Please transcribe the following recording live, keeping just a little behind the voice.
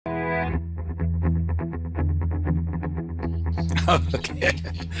Okay.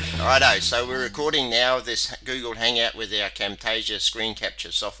 Righto, so we're recording now this Google Hangout with our Camtasia Screen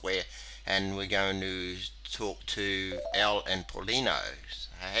Capture software, and we're going to talk to Al and Paulino.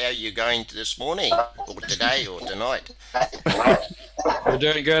 How are you going this morning, or today, or tonight? We're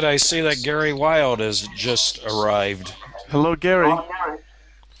doing good. I see that Gary Wild has just arrived. Hello, Gary.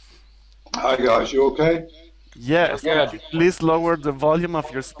 Hi guys, you okay? Yes, Good. please lower the volume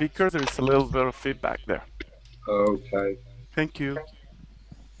of your speaker. There's a little bit of feedback there. Okay. Thank you.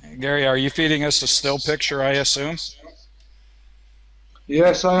 Gary, are you feeding us a still picture, I assume?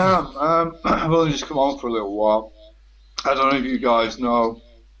 Yes, I am. I've only just come on for a little while. I don't know if you guys know.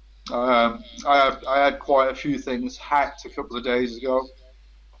 I had quite a few things hacked a couple of days ago.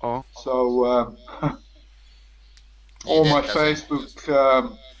 Oh, So all my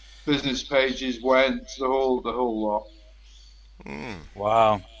Facebook business pages went, the whole lot.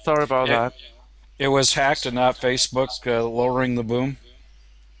 Wow. sorry about that. It was hacked and not Facebook lowering the boom?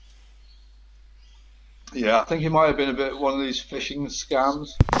 Yeah, I think it might have been a bit one of these phishing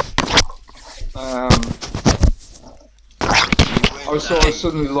scams. I was sort of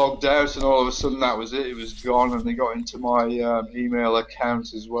suddenly logged out, and all of a sudden that was it. It was gone, and they got into my email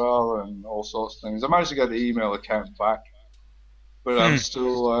account as well, and all sorts of things. I managed to get the email account back, but I'm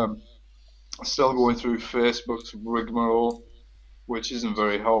still going through Facebook's rigmarole, which isn't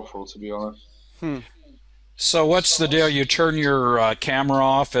very helpful, to be honest. So what's the deal? You turn your camera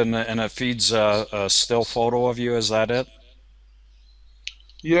off and it feeds a still photo of you, is that it?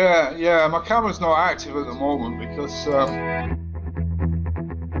 Yeah, my camera's not active at the moment because